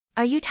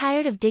Are you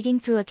tired of digging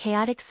through a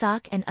chaotic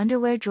sock and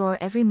underwear drawer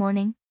every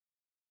morning?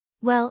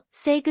 Well,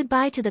 say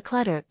goodbye to the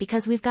clutter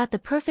because we've got the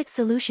perfect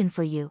solution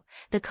for you,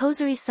 the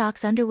Qozary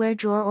Socks Underwear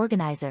Drawer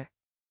Organizer.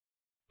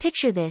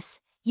 Picture this,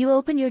 you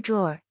open your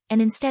drawer,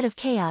 and instead of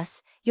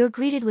chaos, you're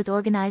greeted with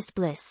organized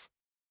bliss.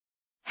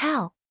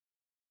 How?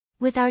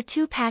 With our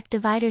 2-pack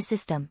divider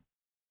system.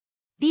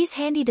 These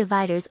handy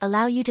dividers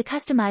allow you to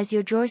customize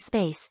your drawer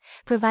space,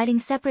 providing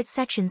separate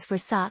sections for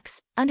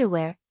socks,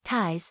 underwear,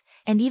 ties,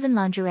 and even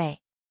lingerie.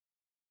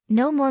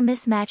 No more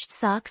mismatched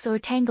socks or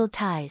tangled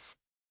ties.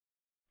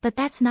 But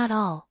that's not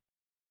all.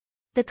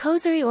 The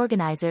Qozary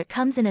Organizer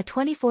comes in a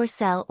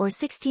 24-cell or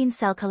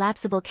 16-cell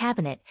collapsible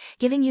cabinet,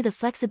 giving you the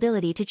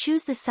flexibility to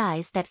choose the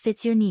size that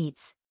fits your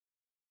needs.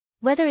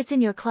 Whether it's in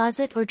your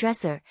closet or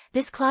dresser,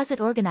 this closet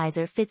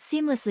organizer fits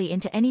seamlessly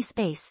into any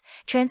space,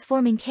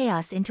 transforming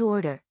chaos into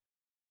order.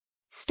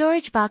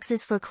 Storage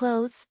boxes for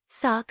clothes,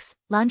 socks,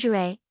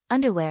 lingerie,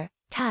 underwear,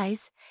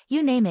 ties,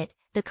 you name it,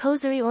 the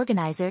Qozary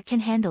Organizer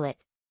can handle it.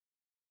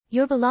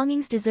 Your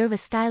belongings deserve a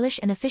stylish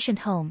and efficient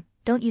home,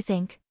 don't you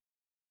think?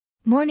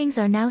 Mornings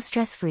are now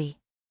stress-free.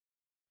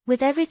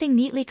 With everything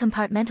neatly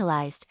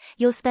compartmentalized,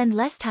 you'll spend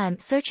less time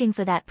searching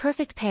for that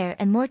perfect pair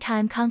and more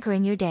time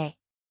conquering your day.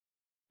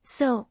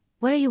 So,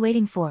 what are you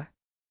waiting for?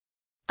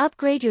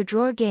 Upgrade your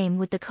drawer game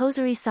with the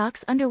Qozary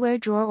Socks Underwear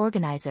Drawer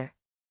Organizer.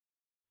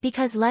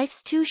 Because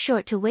life's too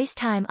short to waste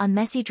time on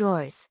messy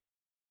drawers.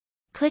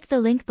 Click the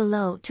link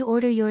below to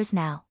order yours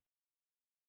now.